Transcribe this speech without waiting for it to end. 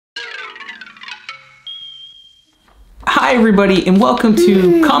Hi everybody and welcome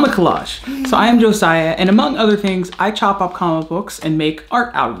to Comicollage. So I am Josiah and among other things I chop up comic books and make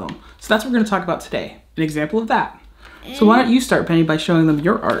art out of them. So that's what we're going to talk about today. An example of that. So why don't you start, Penny, by showing them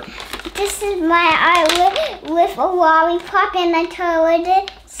your art. This is my art with a lollipop and I colored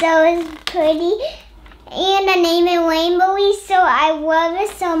it so it's pretty. And I named it Rainbowy, so I love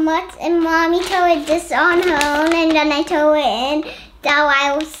it so much. And Mommy colored this on her own and then I colored it in. So I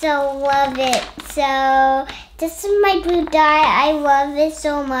also love it. So this is my blue dye. I love it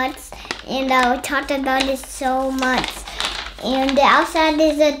so much. And I talked about it so much. And the outside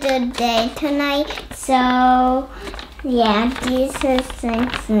is a good day tonight. So yeah, this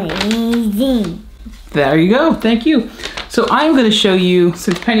is amazing. There you go. Thank you. So I'm going to show you,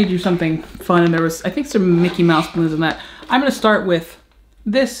 since Penny drew something fun and there was, I think, some Mickey Mouse balloons in that, I'm going to start with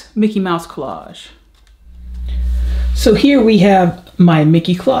this Mickey Mouse collage. So here we have my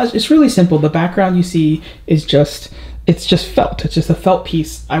Mickey collage. It's really simple. The background you see is it's just felt. It's just a felt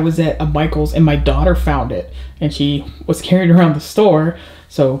piece. I was at a Michael's and my daughter found it and she was carrying it around the store.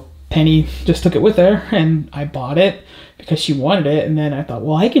 So Penny just took it with her and I bought it because she wanted it. And then I thought,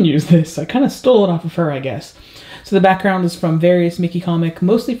 well, I can use this. I kind of stole it off of her, I guess. So the background is from various Mickey comic,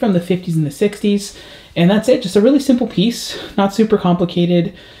 mostly from the 50s and the 60s. And that's it. Just a really simple piece, not super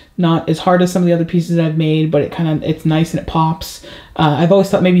complicated. Not as hard as some of the other pieces I've made, but it's nice and it pops. I've always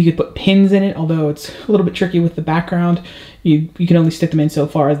thought maybe you could put pins in it, although it's a little bit tricky with the background. You can only stick them in so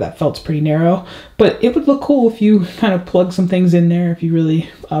far as that felt's pretty narrow. But it would look cool if you kind of plug some things in there if you really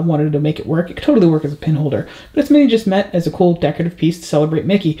wanted to make it work. It could totally work as a pin holder. But it's mainly just meant as a cool decorative piece to celebrate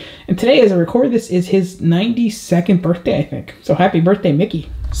Mickey. And today, as I record this, is his 92nd birthday, I think. So happy birthday, Mickey.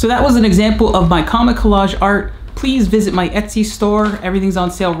 So that was an example of my comic collage art. Please visit my Etsy store. Everything's on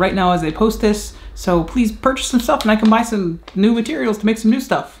sale right now as I post this. So please purchase some stuff and I can buy some new materials to make some new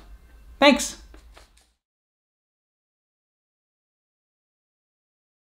stuff. Thanks.